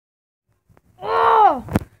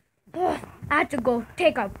I have to go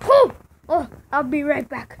take a poop. Oh, I'll be right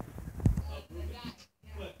back.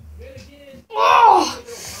 Oh!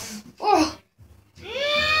 Oh!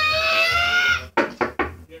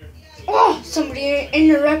 Oh! Somebody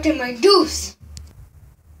interrupted my deuce.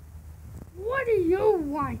 What do you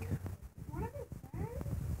want?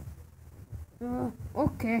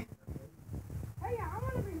 Okay. Hey, I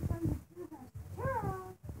want to be friends with you guys.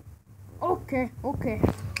 Okay.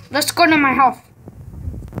 Let's go to my house.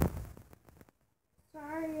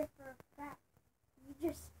 Sorry for that. You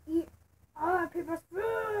just eat other people's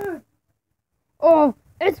food. Oh,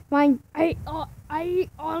 it's fine. I eat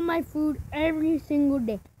all my food every single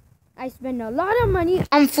day. I spend a lot of money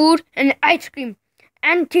on food and ice cream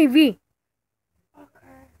and TV.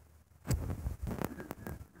 Okay.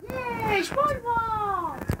 Yay,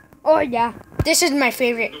 SpongeBob! Oh yeah, this is my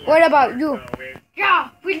favorite. What about you? Yeah,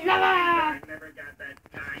 we love it.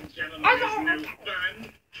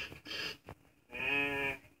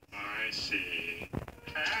 I see.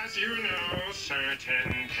 As you know,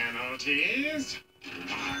 certain penalties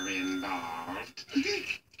are involved.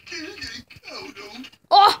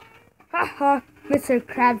 Oh! Haha, Mr.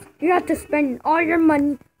 Krabs, you have to spend all your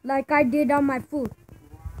money like I did on my food.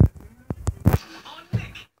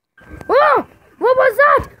 Oh! What was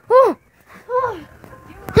that? Oh!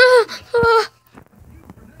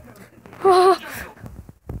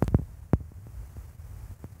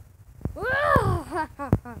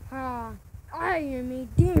 I am a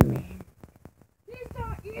demon. Please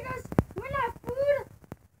don't eat us. We're not food.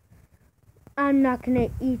 I'm not gonna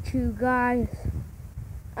eat you guys.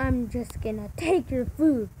 I'm just gonna take your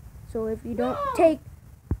food. So if you don't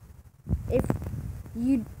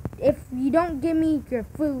if you don't give me your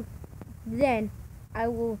food, then I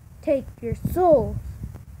will take your souls.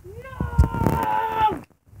 No!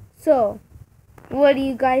 So, what do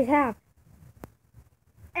you guys have?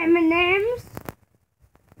 M&Ms?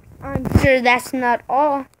 I'm sure that's not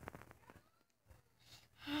all.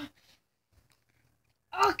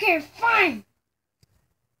 Okay, fine.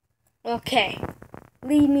 Okay,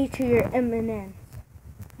 lead me to your M&Ms.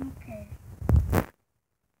 Okay.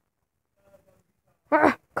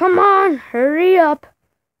 Come on, hurry up.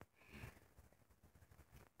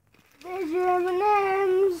 There's your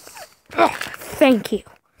M&Ms. Oh, thank you.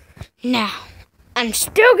 Now, I'm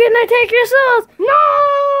still gonna take your souls. No!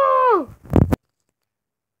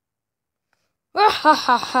 Ha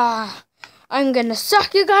ha ha! I'm gonna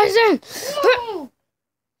suck you guys in. No!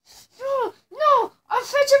 No! Our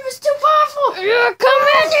friendship is too powerful. Come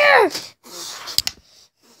in here.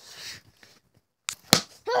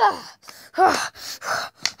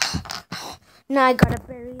 Now I gotta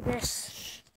bury this.